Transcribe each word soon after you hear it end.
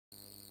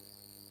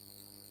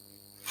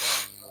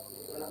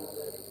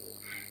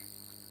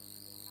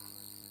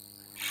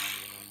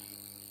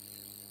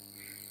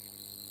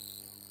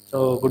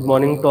So, good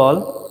morning to all.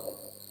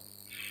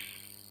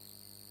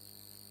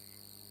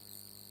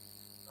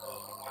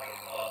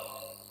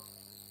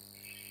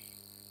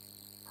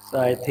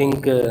 So, I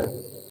think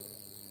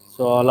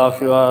all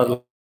of you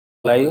are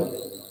live.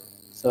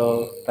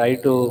 So, try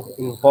to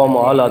inform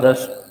all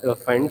others, your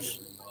friends,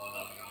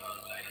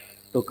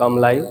 to come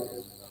live.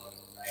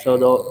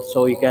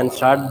 So we can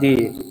start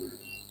the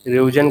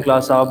revision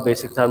class of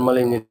basic thermal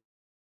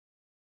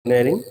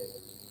engineering.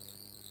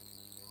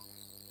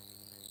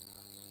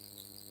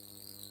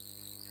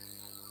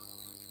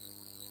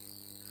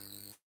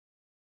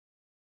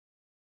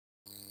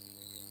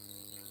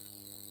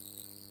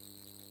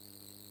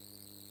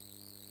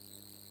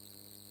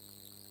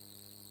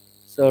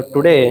 So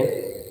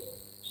today,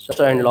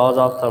 and laws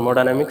of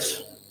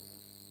thermodynamics.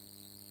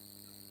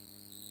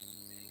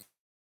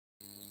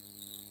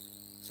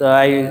 So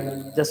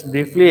I just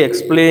briefly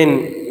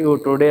explain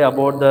you today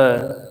about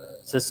the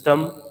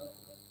system,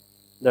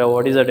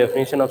 what is the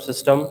definition of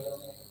system,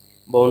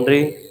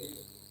 boundary,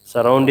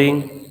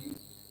 surrounding,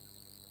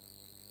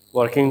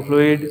 working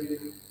fluid,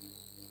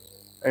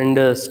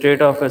 and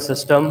state of a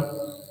system,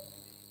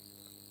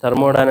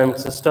 thermodynamic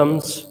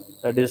systems,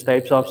 that is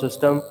types of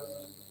system,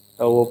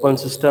 open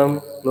system,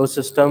 closed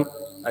system,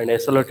 and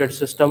isolated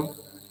system.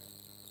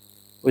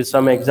 With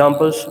some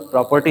examples,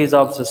 properties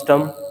of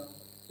system,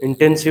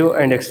 intensive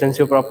and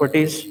extensive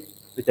properties,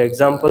 with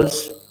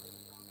examples,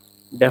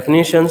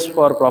 definitions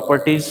for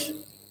properties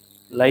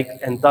like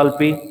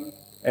enthalpy,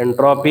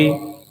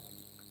 entropy,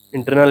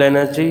 internal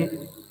energy,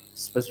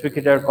 specific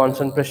heat at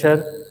constant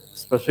pressure,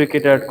 specific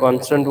heat at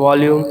constant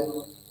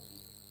volume,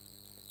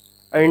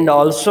 and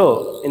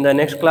also in the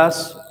next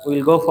class we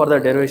will go for the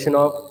derivation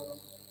of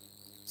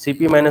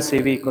Cp minus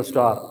Cv equals to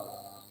R.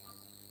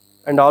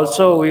 And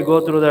also we go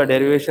through the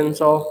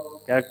derivations of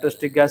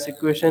characteristic gas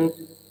equation,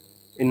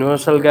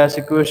 universal gas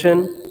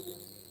equation,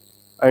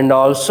 and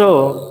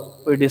also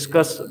we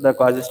discuss the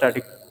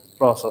quasi-static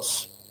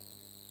process.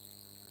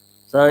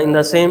 So in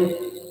the same,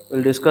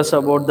 we'll discuss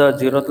about the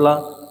zeroth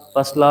law,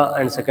 first law,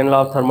 and second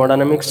law of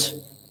thermodynamics.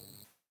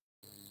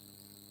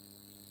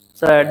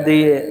 So at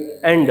the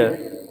end,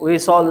 we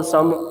solve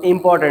some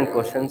important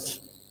questions,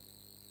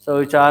 so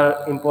which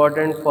are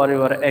important for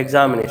your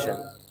examination,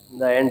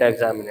 the end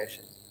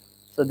examination.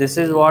 So this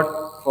is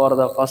what for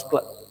the first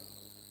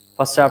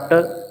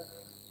chapter.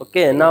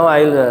 Okay, now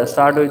I'll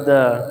start with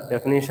the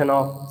definition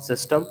of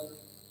system.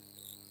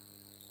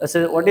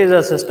 So what is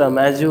a system?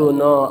 As you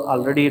know,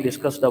 already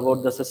discussed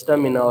about the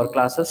system in our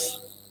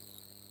classes.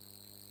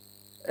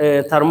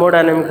 A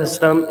thermodynamic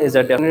system is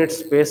a definite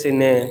space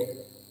in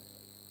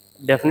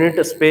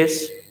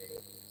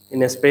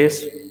a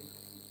space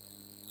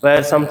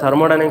where some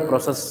thermodynamic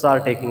processes are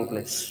taking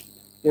place.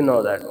 You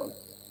know that one.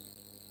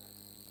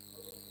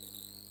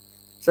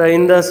 So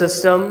in the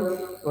system,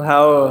 we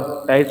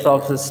have types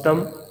of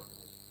system.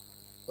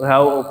 We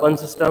have open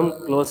system,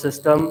 closed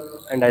system,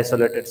 and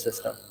isolated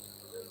system.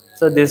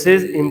 So this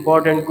is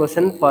important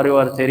question for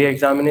your theory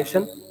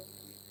examination.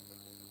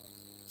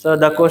 So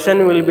the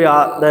question will be,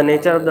 the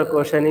nature of the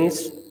question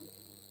is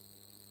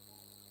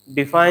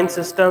define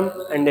system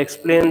and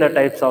explain the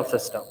types of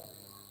system.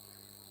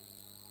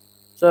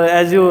 So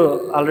as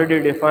you already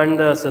defined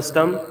the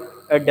system,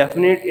 a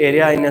definite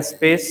area in a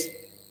space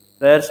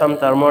where some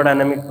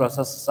thermodynamic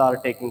processes are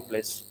taking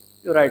place.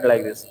 You write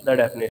like this, the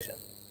definition.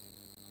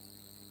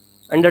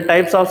 And the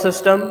types of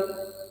system,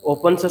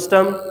 open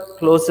system,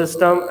 closed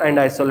system, and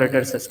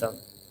isolated system.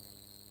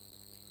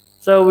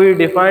 So we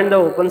define the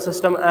open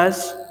system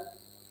as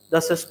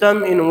the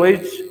system in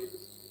which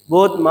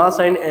both mass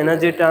and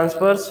energy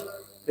transfers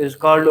is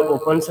called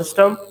open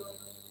system.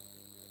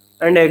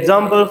 And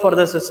example for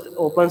the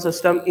open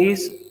system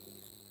is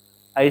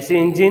IC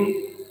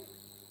engine,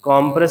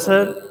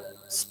 compressor,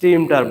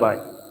 steam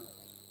turbine.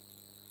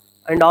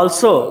 And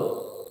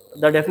also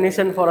the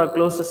definition for a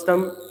closed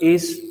system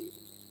is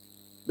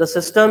the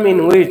system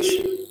in which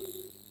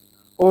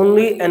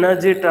only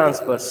energy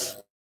transfers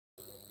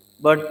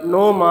but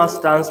no mass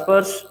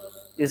transfers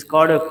is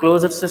called a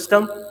closed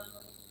system.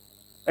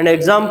 An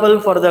example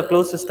for the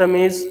closed system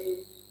is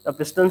a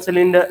piston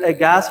cylinder, a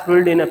gas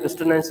filled in a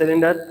piston and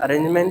cylinder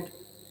arrangement,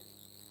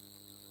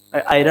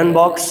 an iron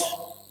box,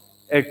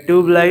 a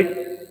tube light,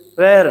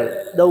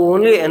 where the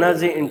only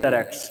energy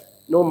interacts,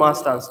 no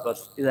mass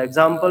transfers, is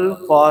example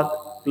for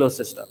closed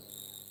system.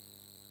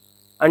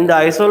 And the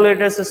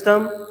isolated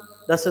system,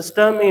 the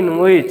system in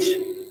which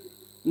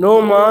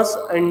no mass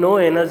and no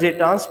energy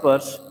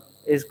transfers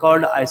is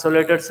called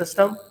isolated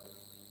system.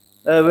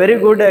 A very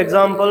good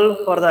example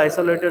for the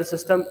isolated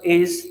system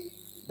is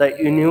the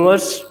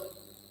universe,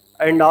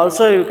 and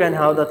also you can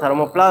have the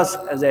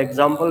thermoplast as an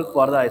example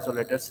for the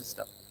isolated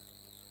system.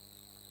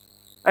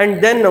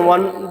 And then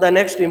the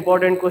next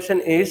important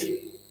question is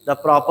the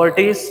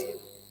properties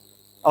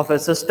of a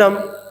system.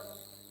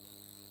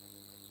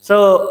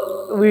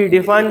 So we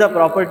define the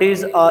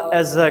properties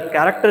as the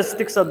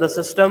characteristics of the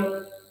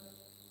system,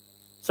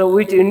 so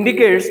which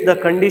indicates the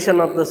condition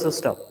of the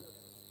system.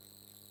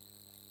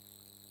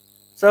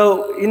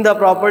 So in the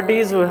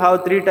properties, we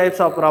have three types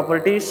of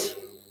properties.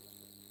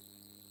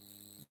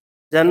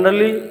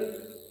 Generally,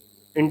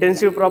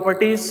 intensive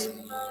properties,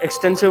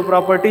 extensive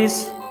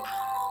properties,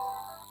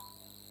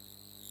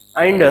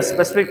 and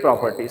specific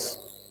properties.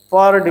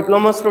 For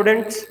diploma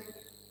students,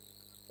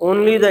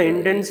 only the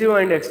intensive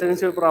and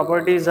extensive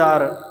properties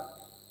are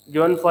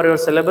given for your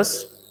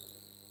syllabus.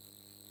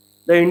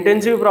 The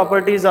intensive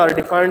properties are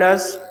defined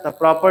as the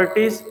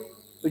properties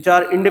which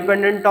are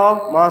independent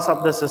of mass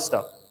of the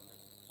system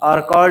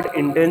are called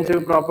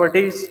intensive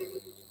properties.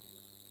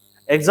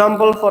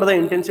 Example for the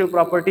intensive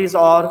properties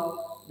are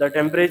the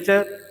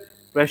temperature,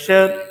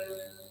 pressure,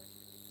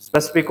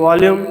 specific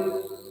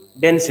volume,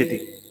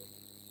 density.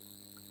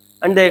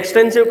 And the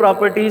extensive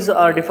properties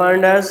are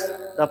defined as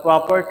the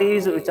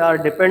properties which are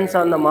depends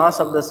on the mass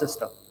of the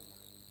system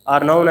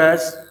are known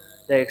as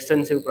the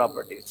extensive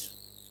properties.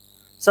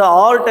 So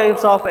all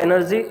types of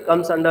energy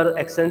comes under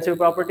extensive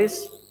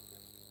properties.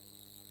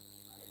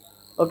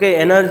 Okay,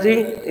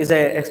 energy is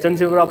an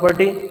extensive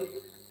property.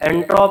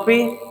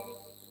 Entropy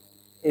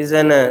is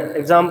an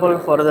example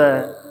for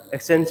the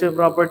extensive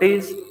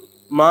properties.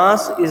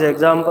 Mass is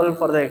example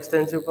for the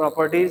extensive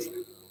properties.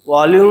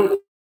 Volume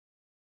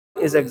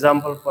is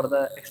example for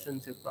the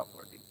extensive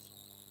properties.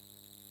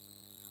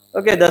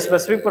 Okay, the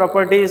specific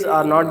properties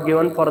are not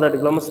given for the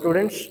diploma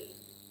students.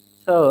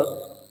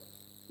 So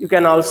you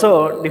can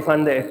also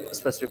define the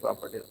specific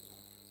properties.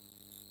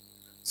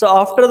 So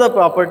after the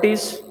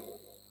properties,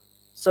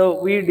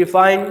 so we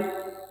define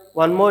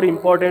one more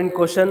important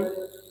question,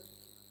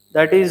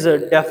 that is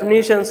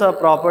definitions of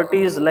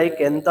properties like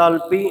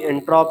enthalpy,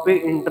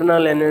 entropy,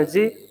 internal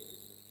energy,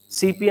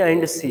 Cp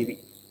and Cv.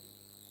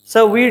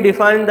 So we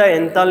define the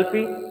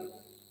enthalpy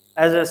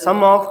as a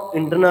sum of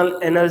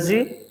internal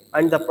energy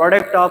and the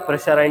product of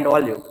pressure and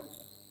volume.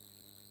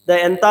 The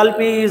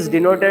enthalpy is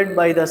denoted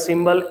by the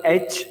symbol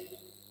H.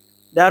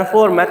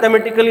 Therefore,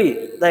 mathematically,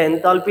 the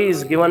enthalpy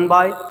is given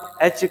by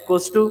H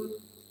equals to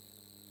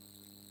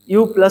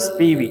U plus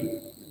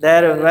PV.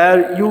 There,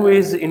 where U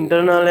is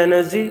internal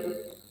energy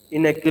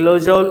in a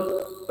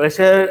kilojoule,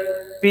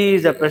 pressure P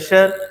is a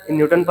pressure in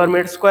Newton per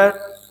meter square,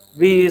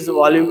 V is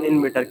volume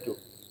in meter cube.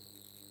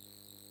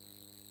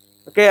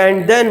 Okay,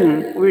 and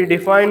then we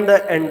define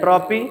the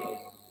entropy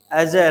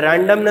as a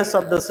randomness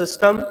of the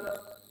system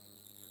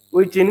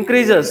which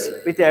increases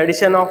with the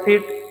addition of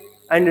heat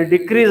and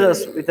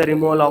decreases with the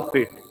removal of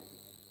heat.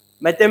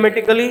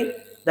 Mathematically,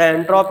 the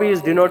entropy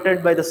is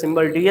denoted by the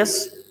symbol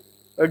ds,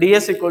 or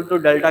ds equal to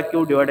delta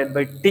Q divided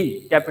by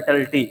T,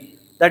 capital T.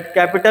 That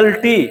capital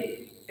T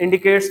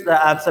indicates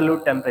the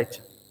absolute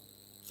temperature.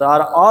 So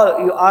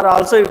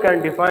you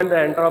can define the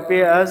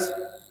entropy as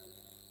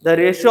the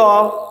ratio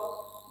of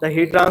the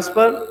heat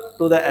transfer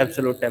to the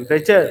absolute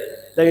temperature.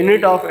 The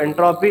unit of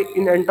entropy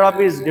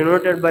is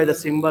denoted by the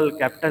symbol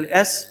capital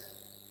S,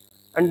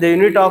 and the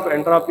unit of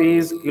entropy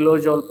is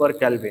kilojoule per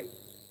Kelvin.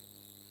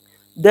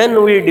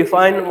 Then we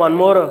define one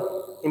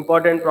more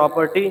important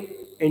property,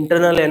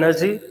 internal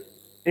energy.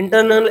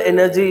 Internal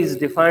energy is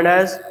defined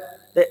as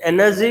the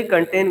energy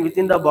contained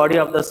within the body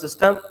of the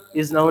system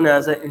is known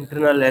as the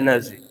internal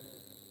energy.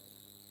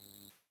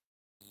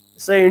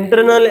 So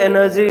internal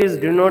energy is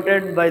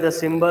denoted by the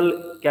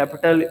symbol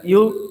capital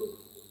U.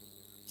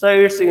 So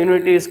its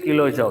unit is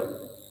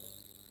kilojoule.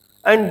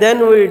 And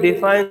then we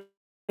define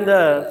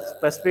the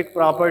specific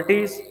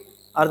properties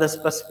or the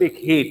specific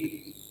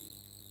heat.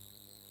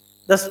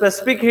 The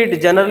specific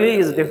heat generally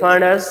is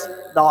defined as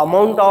the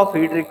amount of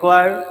heat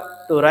required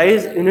to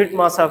rise unit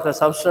mass of a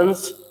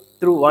substance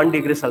through 1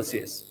 degree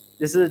Celsius.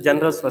 This is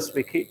general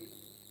specific heat.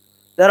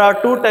 There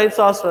are two types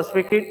of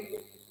specific heat.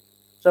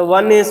 So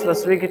one is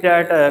specific heat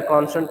at a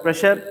constant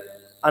pressure,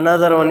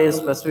 another one is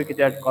specific heat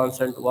at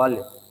constant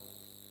volume.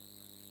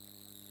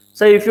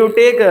 So if you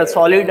take a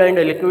solid and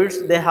a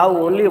liquids, they have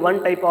only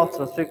one type of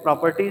specific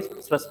properties,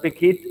 specific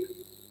heat.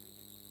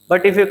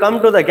 But if you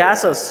come to the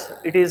gases,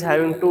 it is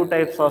having two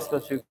types of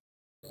specific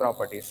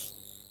properties.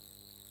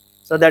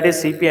 So that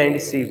is Cp and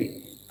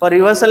Cv. For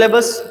your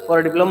syllabus,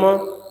 for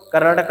diploma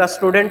Karnataka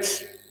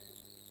students,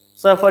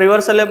 so for your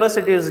syllabus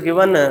it is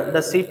given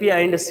the Cp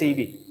and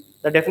Cv,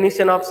 the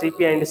definition of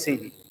Cp and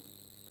Cv.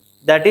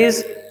 That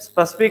is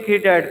specific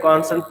heat at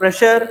constant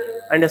pressure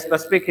and a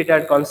specific heat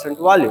at constant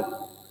volume.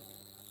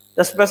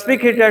 The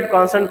specific heat at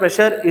constant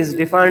pressure is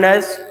defined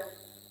as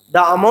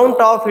the amount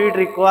of heat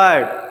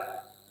required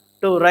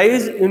to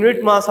rise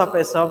unit mass of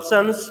a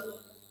substance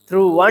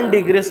through 1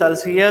 degree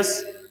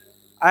Celsius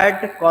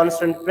at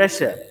constant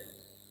pressure.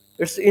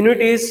 Its unit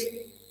is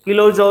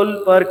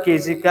kilojoule per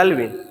kg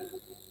Kelvin.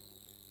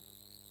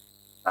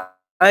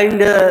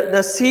 And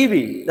the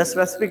Cv, the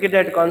specific heat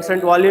at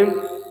constant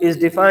volume, is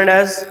defined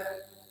as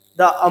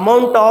the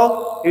amount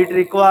of heat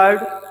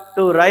required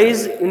to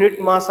rise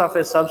unit mass of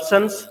a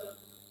substance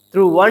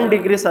through 1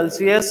 degree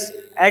Celsius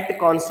at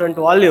constant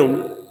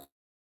volume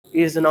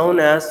is known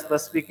as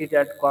specific heat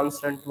at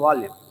constant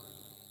volume.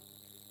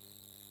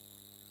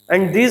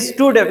 And these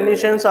two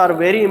definitions are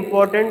very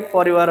important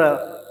for your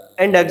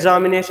end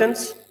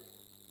examinations.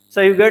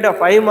 So you get a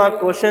 5-mark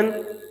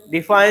question,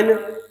 define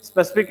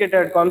specific heat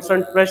at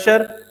constant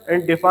pressure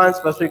and define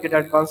specific heat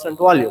at constant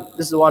volume.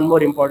 This is one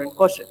more important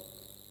question.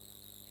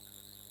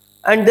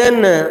 And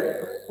then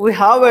we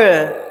have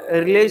a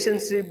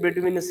relationship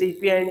between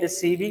Cp and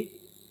Cv.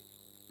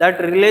 That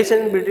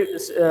relation between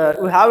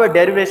we have a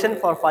derivation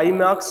for 5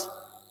 marks.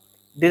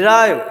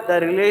 Derive the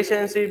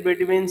relationship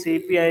between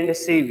Cp and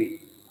Cv,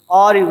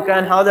 or you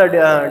can have the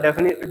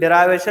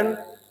derivation.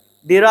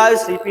 Derive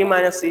Cp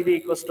minus Cv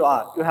equals to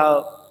R. You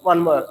have one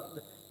more.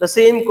 The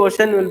same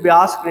question will be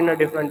asked in a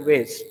different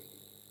ways.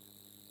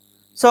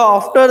 So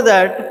after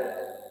that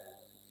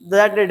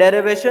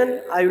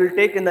derivation I will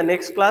take in the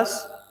next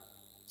class.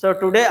 So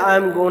today I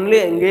am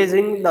only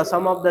engaging the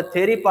some of the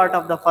theory part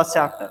of the first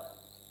chapter.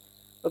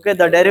 Okay,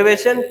 the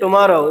derivation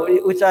tomorrow,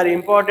 which are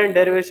important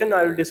derivation,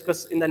 I will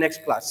discuss in the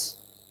next class.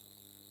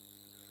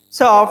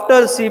 So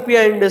after Cp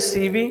and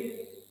Cv,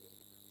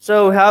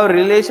 so we have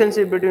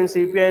relationship between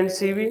Cp and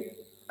Cv,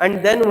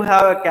 and then we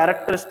have a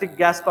characteristic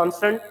gas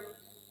constant.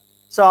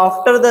 So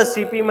after the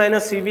Cp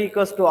minus Cv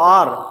equals to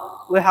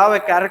R, we have a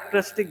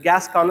characteristic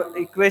gas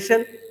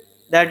equation,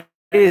 that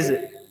is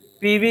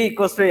Pv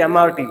equals to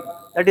mRT.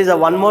 That is a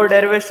one more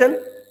derivation,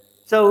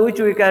 so which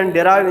we can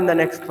derive in the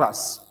next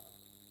class.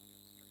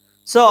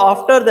 So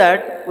after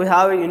that we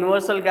have a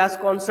universal gas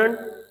constant,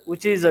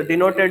 which is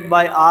denoted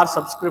by R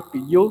subscript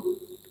U.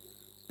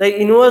 The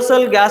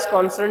universal gas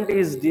constant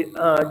is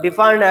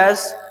defined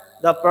as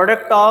the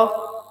product of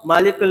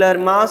molecular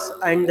mass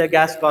and the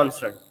gas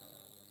constant.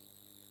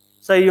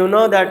 So you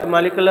know that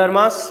molecular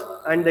mass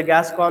and the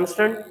gas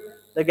constant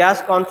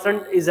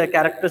is a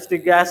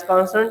characteristic gas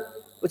constant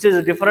which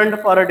is different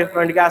for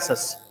different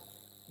gases.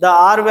 The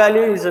R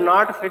value is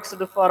not fixed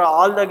for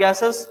all the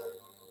gases.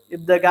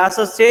 If the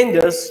gases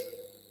changes,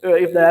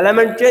 if the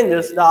element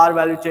changes, the R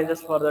value changes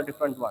for the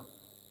different one.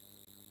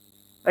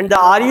 And the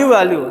Ru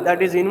value,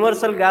 that is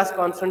universal gas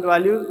constant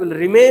value, will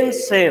remain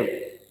same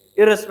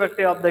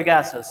irrespective of the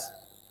gases.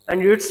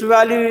 And its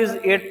value is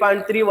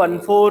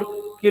 8.314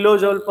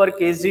 kilojoule per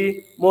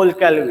kg mole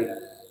Kelvin.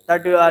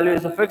 That value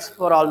is fixed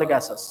for all the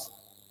gases.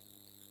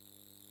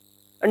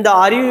 And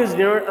the Ru is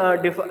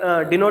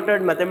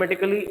denoted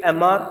mathematically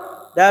Mr.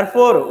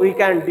 Therefore, we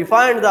can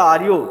define the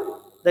Ru,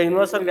 the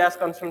universal gas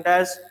constant,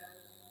 as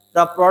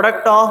the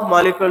product of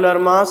molecular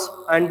mass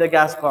and the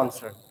gas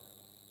constant.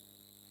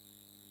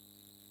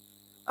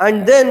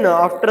 And then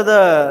after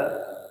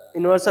the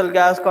universal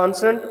gas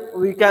constant,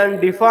 we can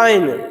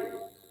define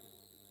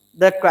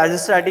the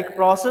quasi-static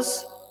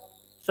process.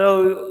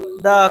 So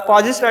the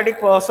quasi-static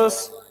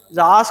process is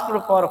asked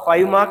for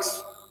 5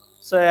 marks.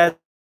 So as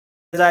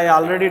I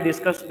already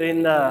discussed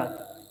in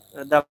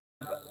the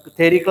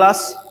theory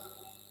class,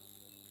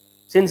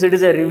 since it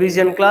is a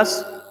revision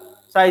class,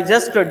 so I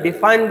just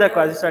define the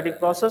quasi-static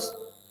process.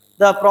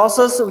 The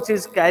process which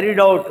is carried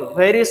out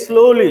very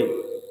slowly,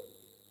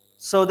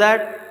 so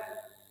that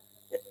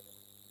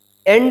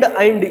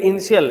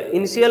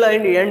initial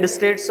and end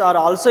states are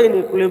also in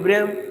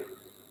equilibrium,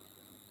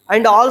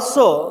 and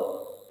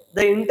also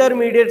the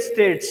intermediate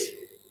states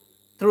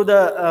through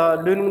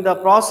the during the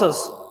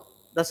process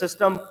the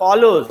system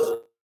follows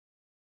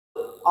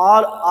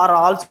are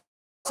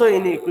also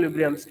in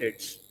equilibrium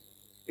states.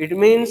 It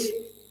means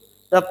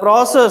the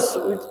process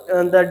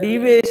the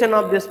deviation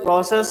of this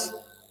process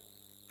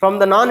from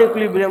the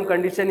non-equilibrium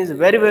condition is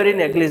very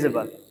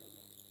negligible.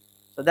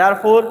 So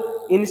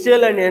therefore,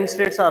 initial and end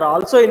states are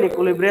also in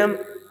equilibrium,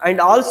 and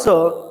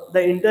also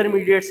the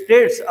intermediate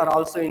states are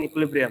also in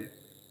equilibrium.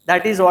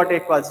 That is what a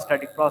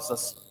quasi-static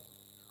process.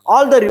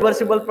 All the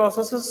reversible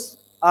processes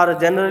are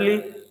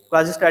generally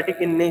quasi-static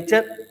in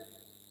nature.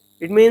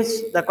 It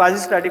means the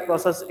quasi-static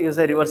process is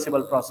a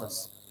reversible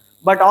process.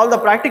 But all the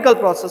practical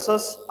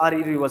processes are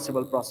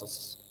irreversible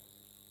processes.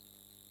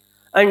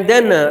 And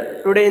then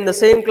today in the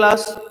same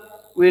class,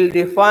 we will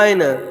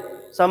define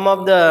some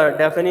of the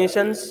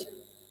definitions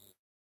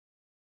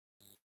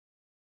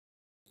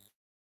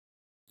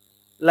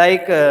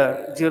like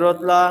zeroth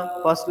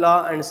law, first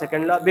law, and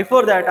second law.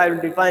 Before that, I will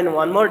define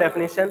one more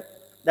definition,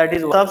 that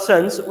is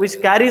substance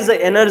which carries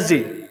the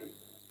energy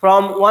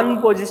from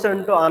one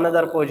position to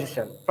another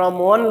position, from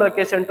one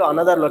location to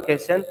another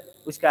location,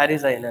 which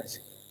carries the energy.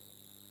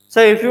 So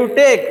if you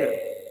take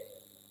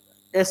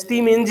a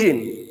steam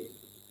engine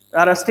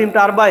or a steam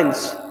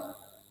turbines,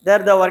 there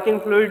the working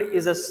fluid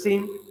is a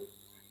steam.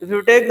 If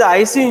you take the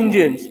IC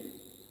engines,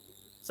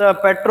 so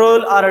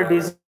petrol or a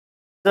diesel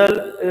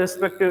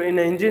irrespective in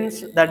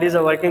engines, that is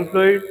a working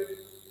fluid.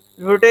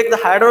 If you take the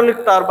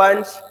hydraulic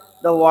turbines,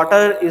 the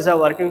water is a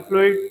working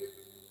fluid.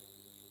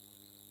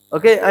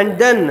 Okay, and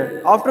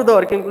then after the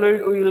working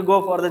fluid, we will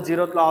go for the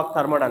zeroth law of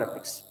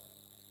thermodynamics.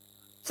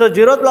 So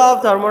zeroth law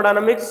of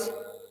thermodynamics,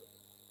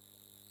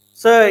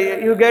 so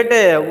you get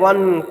a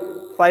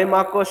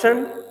 5-mark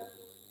question,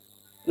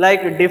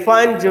 like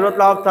define zeroth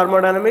law of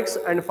thermodynamics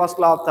and first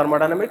law of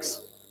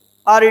thermodynamics,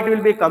 or it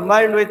will be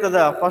combined with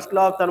the first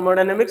law of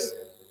thermodynamics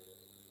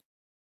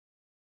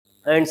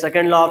and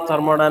second law of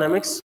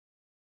thermodynamics.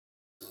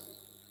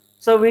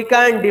 So we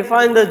can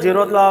define the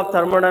zeroth law of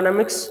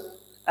thermodynamics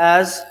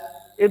as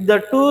if the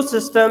two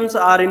systems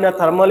are in a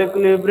thermal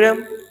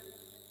equilibrium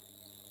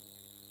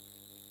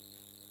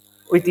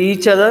with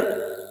each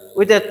other,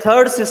 with a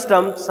third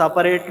system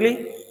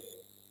separately.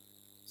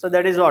 So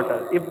that is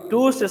what, if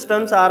two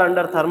systems are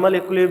under thermal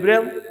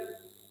equilibrium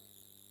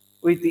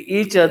with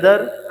each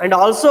other and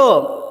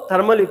also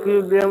thermal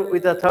equilibrium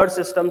with a third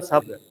system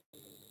sub,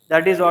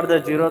 that is what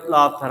the zeroth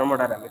law of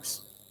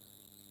thermodynamics.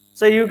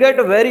 So you get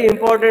a very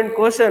important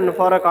question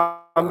for a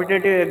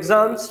competitive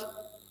exams.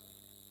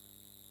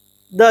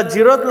 The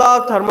zeroth law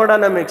of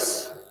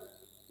thermodynamics,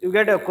 you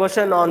get a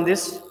question on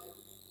this.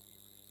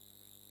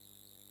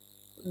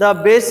 The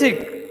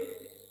basic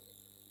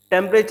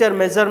temperature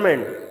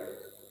measurement,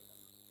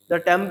 the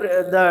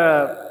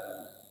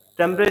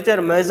temperature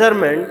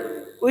measurement,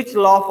 which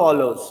law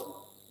follows?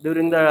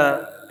 During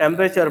the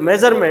temperature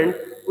measurement,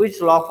 which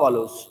law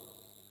follows?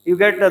 You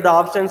get the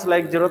options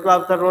like zeroth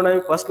law of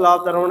thermodynamics, first law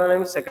of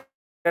thermodynamics,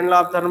 second law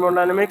of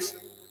thermodynamics,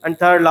 and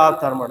third law of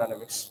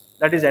thermodynamics.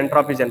 That is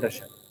entropy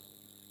generation.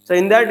 So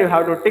in that you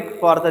have to tick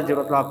for the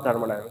zeroth law of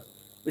thermodynamics,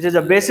 which is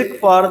a basic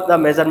for the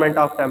measurement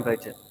of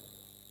temperature.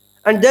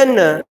 And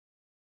then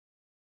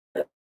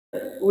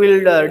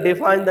we'll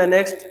define the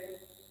next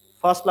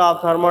first law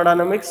of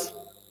thermodynamics.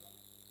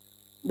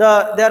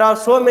 There are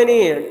so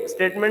many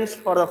statements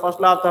for the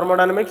first law of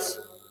thermodynamics.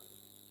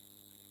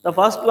 The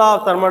first law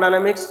of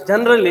thermodynamics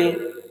generally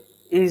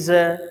is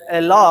a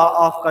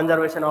law of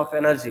conservation of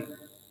energy.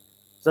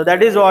 So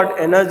that is what,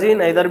 energy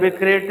neither be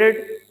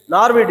created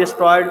nor be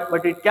destroyed,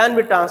 but it can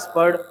be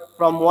transferred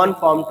from one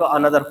form to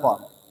another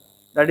form.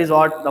 That is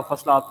what the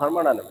first law of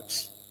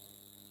thermodynamics.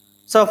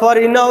 So for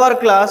in our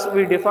class,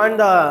 we defined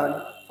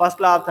the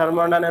first law of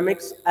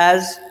thermodynamics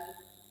as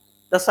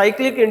the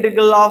cyclic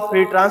integral of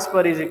heat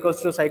transfer is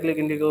equals to cyclic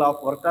integral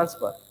of work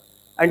transfer.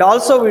 And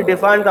also we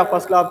defined the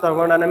first law of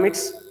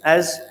thermodynamics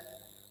as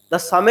the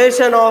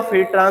summation of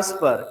heat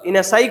transfer in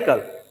a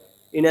cycle.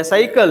 In a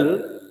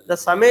cycle, the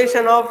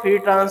summation of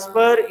heat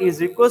transfer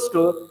is equals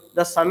to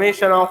the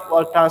summation of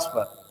work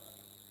transfer.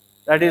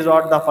 That is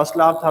what the first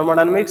law of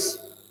thermodynamics.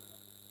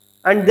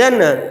 And then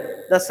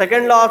the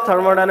second law of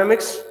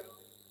thermodynamics.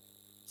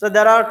 So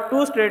there are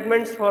two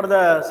statements for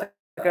the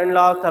second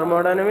law of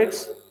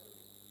thermodynamics.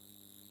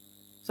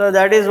 So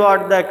that is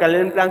what the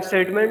Kelvin-Planck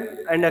statement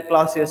and a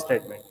Clausius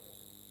statement.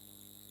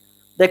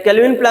 The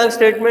Kelvin-Planck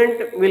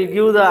statement will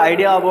give the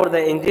idea about the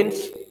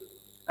engines,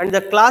 and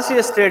the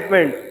Clausius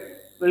statement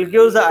will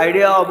give the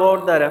idea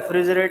about the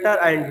refrigerator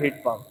and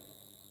heat pump.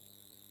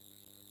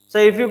 So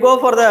if you go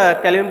for the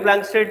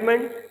Kelvin-Planck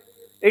statement,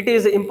 it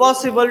is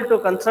impossible to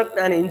construct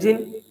an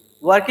engine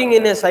working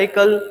in a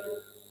cycle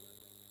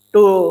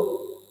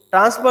to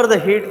transfer the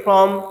heat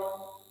from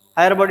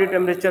higher body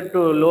temperature to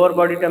lower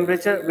body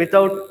temperature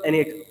without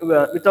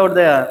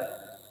the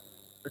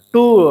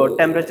two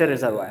temperature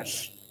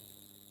reservoirs.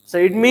 So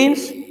it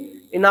means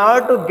in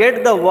order to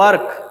get the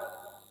work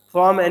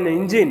from an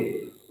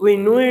engine, we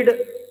need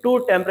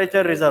two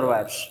temperature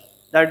reservoirs,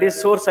 that is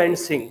source and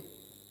sink.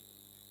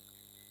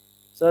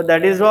 So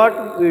that is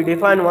what we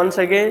define once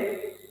again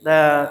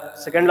the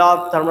second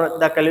law of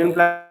the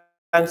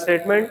Kelvin-Planck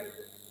statement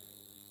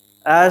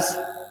as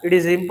it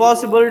is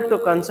impossible to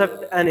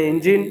construct an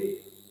engine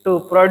to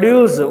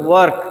produce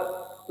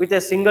work with a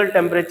single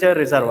temperature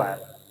reservoir.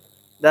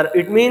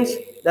 It means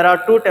there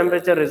are two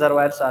temperature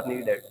reservoirs are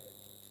needed.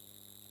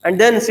 And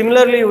then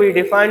similarly we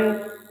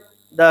define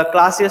the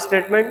Clausius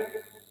statement,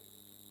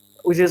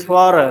 which is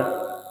for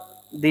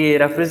the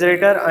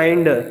refrigerator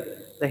and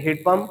the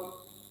heat pump.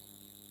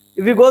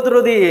 If we go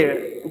through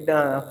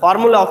the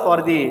formula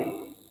for the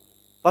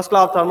first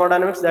law of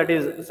thermodynamics,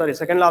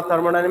 second law of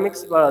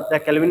thermodynamics,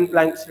 the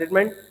Kelvin-Planck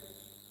statement,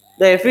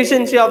 the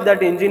efficiency of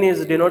that engine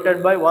is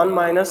denoted by 1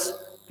 minus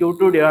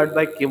Q2 divided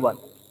by Q1.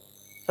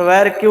 So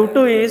where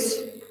Q2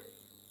 is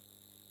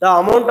the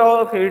amount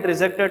of heat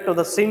rejected to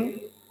the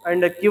sink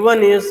and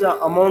Q1 is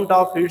the amount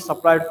of heat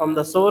supplied from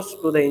the source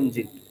to the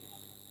engine.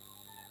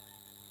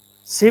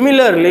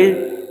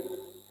 Similarly,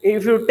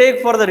 if you take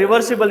for the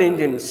reversible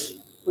engines,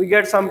 we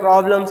get some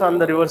problems on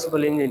the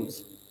reversible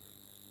engines.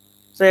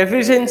 So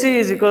efficiency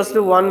is equals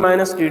to 1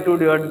 minus T2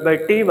 divided by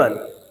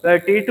T1, where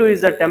T2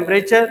 is the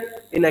temperature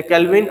in a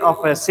Kelvin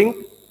of a sink,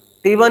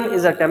 T1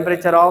 is the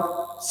temperature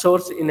of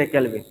source in a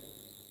Kelvin.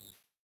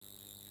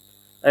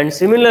 And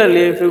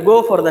similarly, if you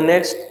go for the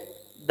next,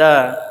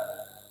 the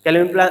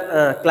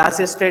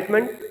Clausius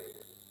statement.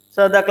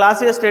 So the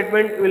Clausius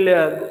statement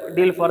will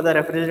deal for the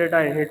refrigerator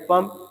and heat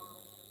pump.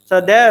 So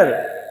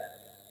there,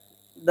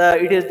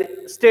 it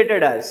is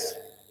stated as,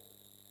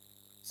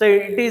 so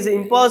it is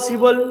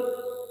impossible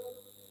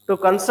to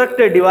construct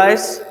a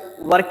device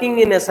working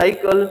in a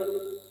cycle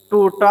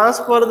to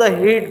transfer the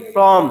heat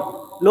from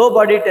low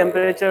body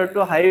temperature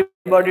to high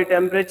body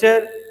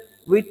temperature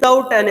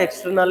without an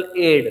external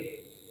aid.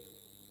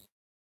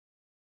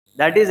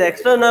 That is,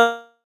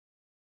 external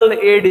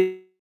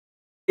aid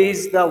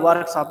is the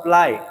work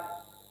supply.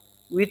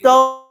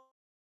 Without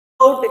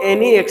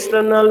any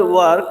external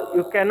work,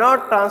 you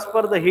cannot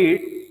transfer the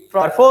heat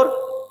from. Therefore,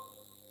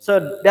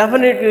 so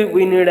definitely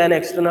we need an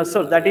external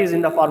source, that is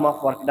in the form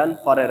of work done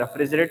for a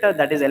refrigerator,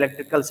 that is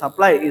electrical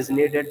supply is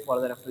needed for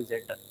the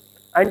refrigerator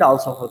and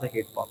also for the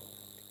heat pump.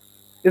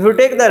 If you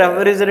take the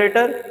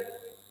refrigerator,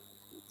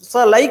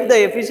 so like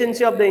the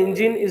efficiency of the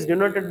engine is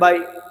denoted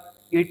by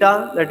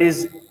eta, that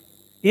is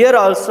here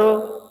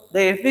also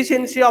the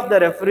efficiency of the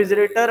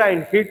refrigerator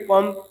and heat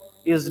pump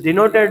is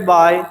denoted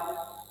by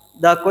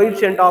the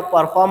coefficient of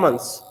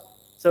performance,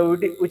 so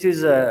which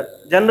is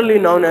generally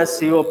known as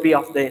COP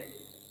of the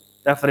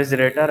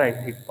refrigerator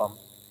and heat pump.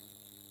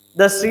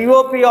 The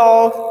COP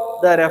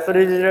of the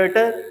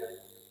refrigerator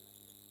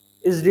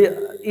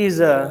is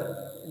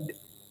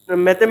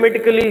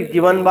mathematically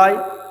given by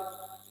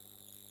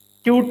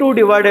Q2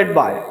 divided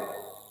by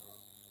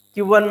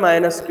Q1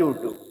 minus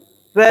Q2,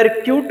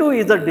 where Q2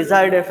 is the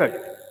desired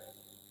effect.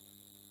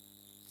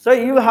 So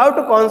you have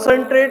to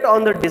concentrate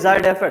on the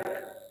desired effect.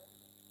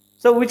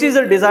 So which is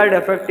the desired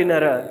effect in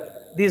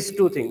these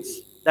two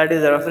things, that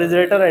is a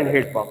refrigerator and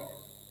heat pump.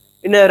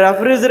 In a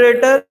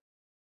refrigerator,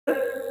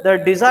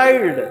 the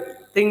desired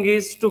thing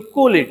is to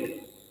cool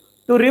it,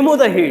 to remove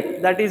the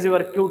heat, that is your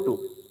Q2.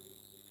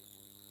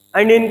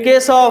 And in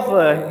case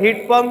of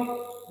heat pump,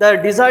 the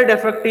desired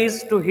effect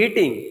is to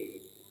heating,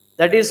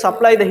 that is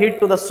supply the heat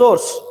to the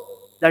source,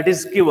 that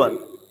is Q1.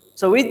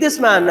 So with this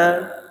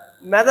manner,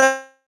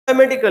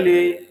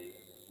 mathematically,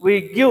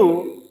 we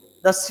give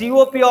the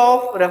COP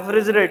of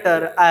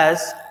refrigerator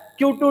as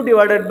Q2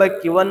 divided by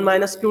Q1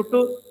 minus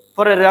Q2.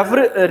 For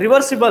a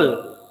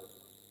reversible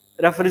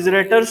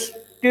refrigerators,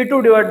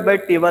 T2 divided by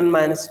T1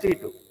 minus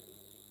T2.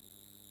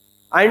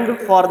 And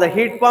for the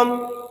heat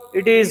pump,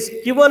 it is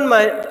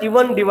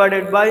Q1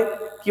 divided by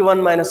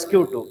Q1 minus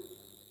Q2.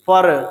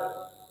 For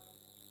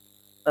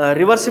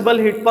reversible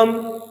heat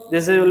pump,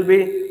 this will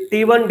be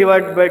T1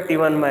 divided by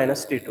T1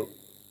 minus T2.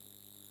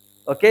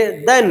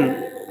 Okay,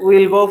 then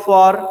we will go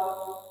for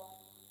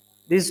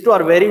these two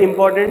are very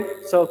important.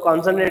 So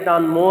concentrate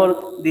on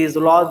more these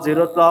laws,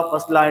 zeroth law,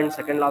 first law, and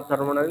second law of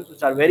thermodynamics,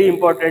 which are very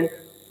important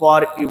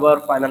for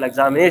your final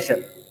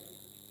examination,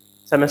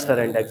 semester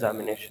end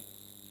examination.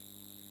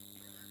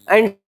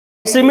 And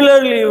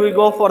similarly, we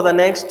go for the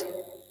next.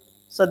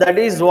 So that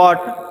is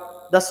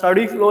what the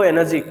steady flow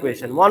energy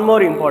equation. One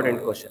more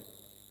important question.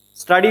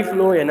 Steady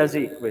flow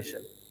energy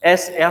equation,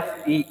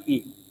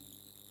 SFEE.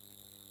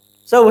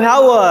 So we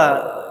have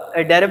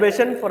a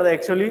derivation for the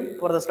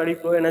steady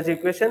flow energy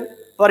equation.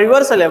 For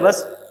your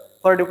syllabus,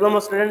 for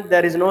diploma student,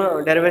 there is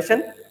no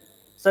derivation.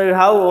 So you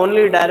have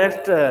only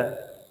direct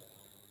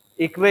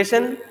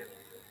equation.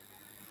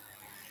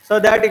 So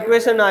that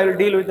equation I will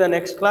deal with the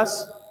next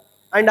class.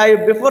 And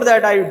before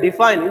that I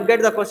define, you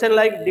get the question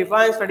like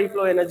define steady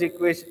flow energy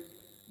equation.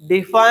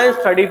 Define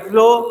steady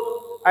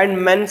flow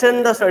and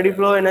mention the steady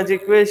flow energy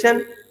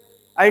equation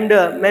and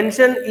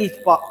mention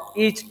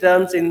each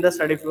terms in the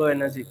steady flow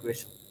energy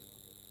equation.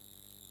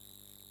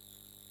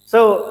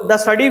 So the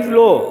steady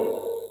flow,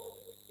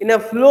 in a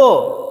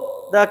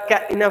flow, the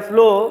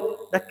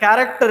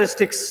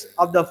characteristics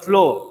of the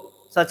flow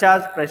such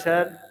as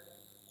pressure,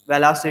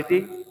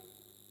 velocity,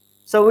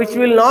 so which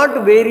will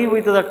not vary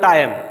with the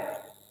time,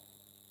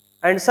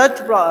 and such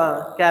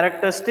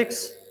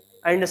characteristics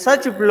and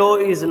such flow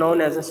is known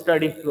as a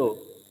steady flow.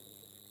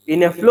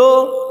 In a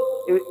flow,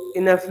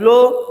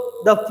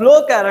 the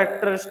flow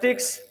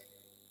characteristics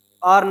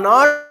are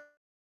not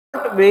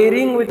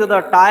varying with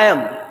the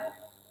time,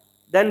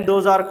 then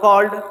those are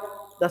called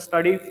the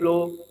steady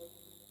flow,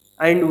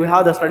 and we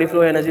have the steady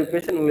flow energy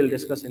equation we will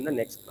discuss in the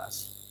next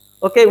class.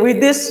 Okay, with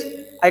this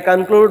I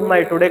conclude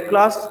my today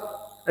class.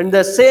 In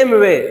the same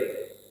way,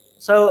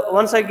 so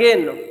once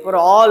again for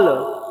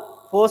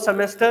all 4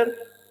 semester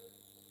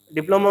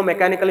diploma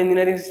mechanical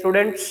engineering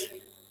students,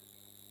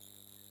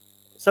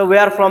 so we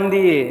are from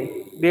the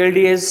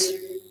BLDS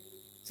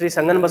Sri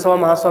Sangan Basava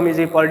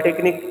Mahaswamiji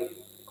Polytechnic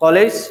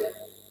College.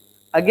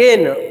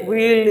 Again, we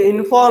will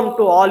inform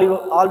to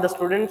all the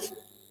students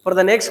for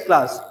the next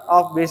class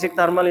of basic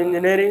thermal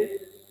engineering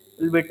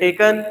will be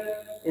taken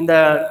in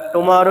the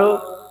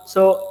tomorrow.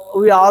 So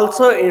we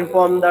also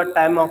inform the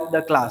time of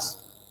the class.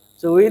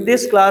 So with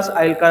this class,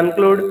 I will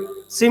conclude.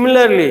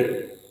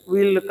 Similarly,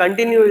 we will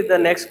continue with the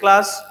next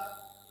class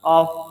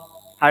of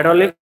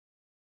hydraulics.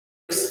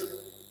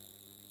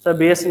 So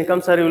BS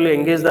Nikam sir will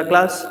engage the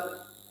class,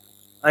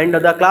 and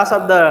the class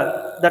of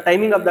the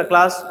timing of the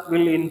class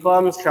will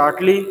inform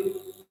shortly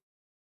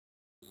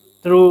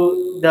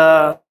through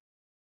the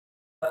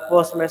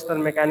post semester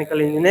mechanical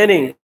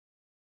engineering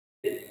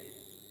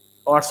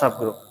WhatsApp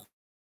group.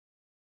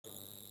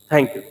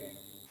 Thank you.